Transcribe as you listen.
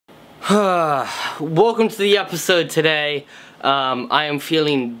Welcome to the episode today. I am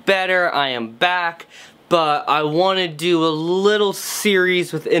feeling better. I am back, but I want to do a little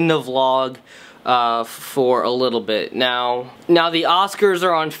series within the vlog for a little bit. Now the Oscars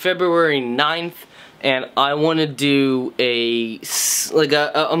are on February 9th, and I want to do a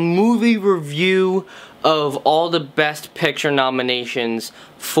movie review of all the Best Picture nominations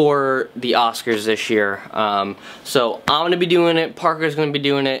for the Oscars this year. So I'm going to be doing it, Parker's going to be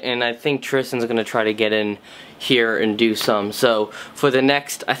doing it, and I think Tristan's going to try to get in here and do some. So for the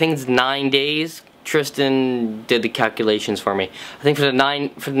next, I think it's 9 days, Tristan did the calculations for me. I think for the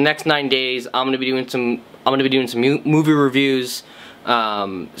next 9 days, I'm going to be doing some movie reviews.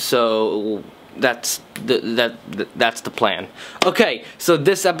 So that's the plan. Okay, so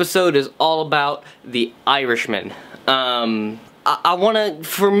this episode is all about The Irishman. I wanna,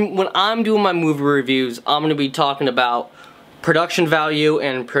 when I'm doing my movie reviews, I'm gonna be talking about production value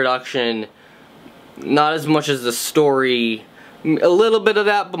and production, not as much as the story, a little bit of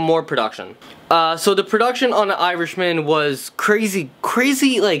that, but more production. So the production on The Irishman was crazy,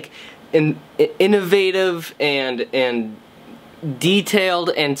 like innovative and detailed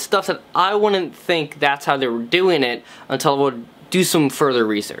and stuff that I wouldn't think that's how they were doing it until I would do some further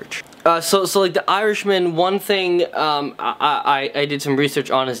research. So like The Irishman, one thing I did some research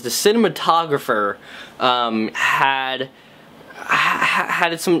on is the cinematographer had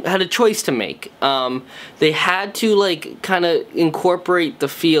a choice to make. They had to like kind of incorporate the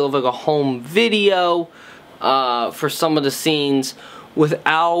feel of like a home video for some of the scenes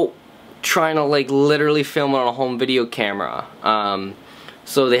without trying to like literally film it on a home video camera.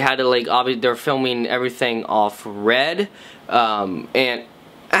 So they had to like, obviously they're filming everything off Red, and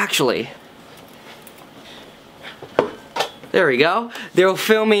actually, there we go. They were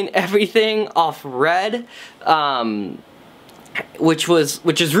filming everything off Red, which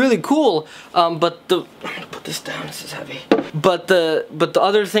is really cool. But I'm gonna put this down. This is heavy. But the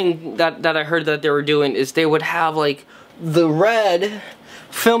other thing that I heard that they were doing is they would have like the Red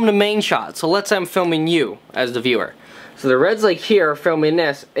film the main shot. So let's say I'm filming you as the viewer. So the Red's like here filming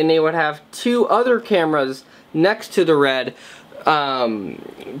this, and they would have two other cameras next to the Red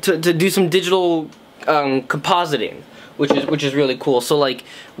to do some digital compositing, which is really cool. So like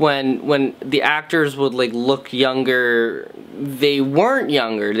when the actors would like look younger, they weren't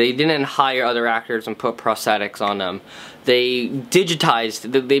younger. They didn't hire other actors and put prosthetics on them. They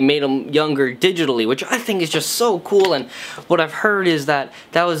digitized, they made them younger digitally, which I think is just so cool. And what I've heard is that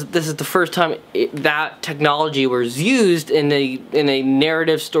this is the first time that technology was used in a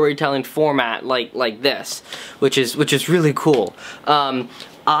narrative storytelling format like this, which is really cool.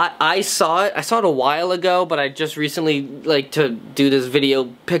 I saw it a while ago, but I just recently, like, to do this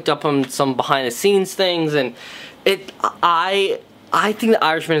video, picked up on some behind the scenes things, and I think The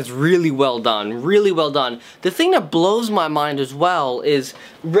Irishman is really well done, really well done. The thing that blows my mind as well is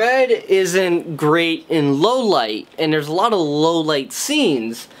Red isn't great in low light, and there's a lot of low light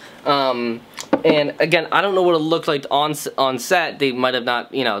scenes. And again, I don't know what it looked like on set. They might have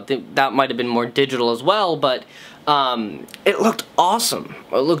not, you know, that might have been more digital as well, but it looked awesome.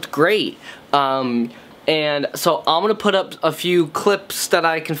 It looked great. And so I'm gonna put up a few clips that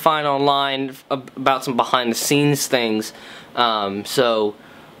I can find online about some behind the scenes things. So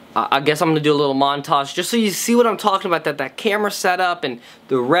I guess I'm gonna do a little montage just so you see what I'm talking about, that camera setup and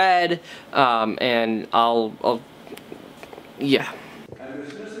the Red, and I'll yeah. I'm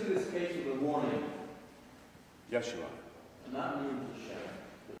dismissing this case with a warning. Yes, you are. Not needed to share.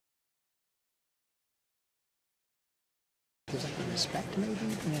 There's like a respect, maybe,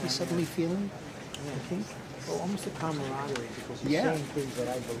 he's suddenly feeling, I think. Well, almost a camaraderie, because he's Yeah. saying things that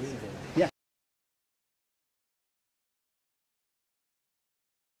I believe in. Yeah.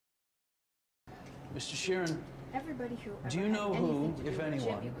 Mr. Sheeran, Everybody who do you ever know had who, anything to do if with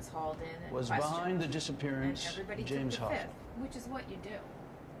anyone, Jimmy was hauled in and was questioned, behind the and disappearance everybody of James took the Hoff? fifth, which is what you do.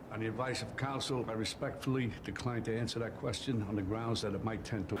 On the advice of counsel, I respectfully decline to answer that question on the grounds that it might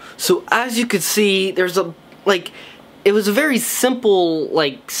tend to... So as you could see, there's it was a very simple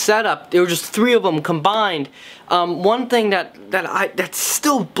like setup. There were just three of them combined. One thing that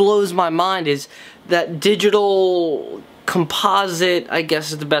still blows my mind is that digital composite, I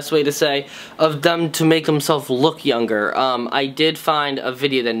guess is the best way to say, of them to make themselves look younger. I did find a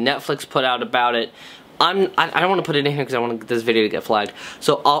video that Netflix put out about it. I don't want to put it in here because I want this video to get flagged.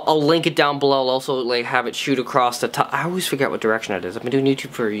 So I'll link it down below. I'll also like have it shoot across the top. I always forget what direction it is. I've been doing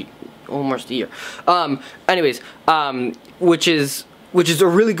YouTube for almost a year. Anyways, which is a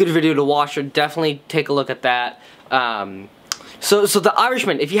really good video to watch. So definitely take a look at that. So The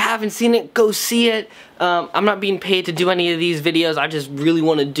Irishman, if you haven't seen it, go see it. I'm not being paid to do any of these videos. I just really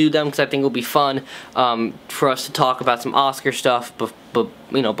want to do them because I think it'll be fun for us to talk about some Oscar stuff,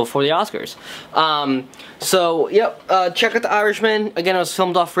 you know, before the Oscars. So yep, check out The Irishman. Again, it was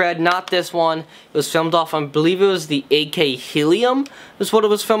filmed off Red, not this one. It was filmed off, I believe it was the 8K Helium is what it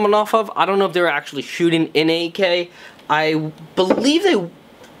was filming off of. I don't know if they were actually shooting in 8K. I believe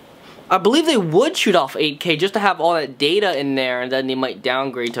they would shoot off 8K just to have all that data in there, and then they might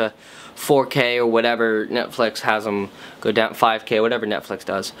downgrade to 4K or whatever Netflix has them go down, 5K, whatever Netflix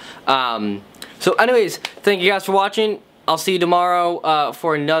does. So anyways, thank you guys for watching. I'll see you tomorrow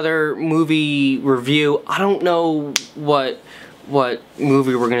for another movie review. I don't know what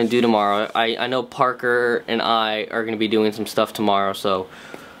movie we're going to do tomorrow. I know Parker and I are going to be doing some stuff tomorrow, so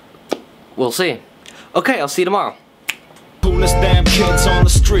we'll see. Okay, I'll see you tomorrow. Coolest damn kids on the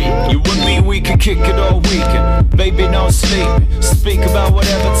street. You and me, we could kick it all weekend. Baby, no sleeping. Speak about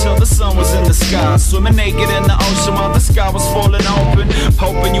whatever till the sun was in the sky. Swimming naked in the ocean while the sky was falling open.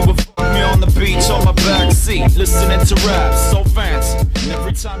 Hoping you would fuck me on the beach on my back seat. Listening to raps so fancy. And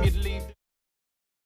every time you'd leave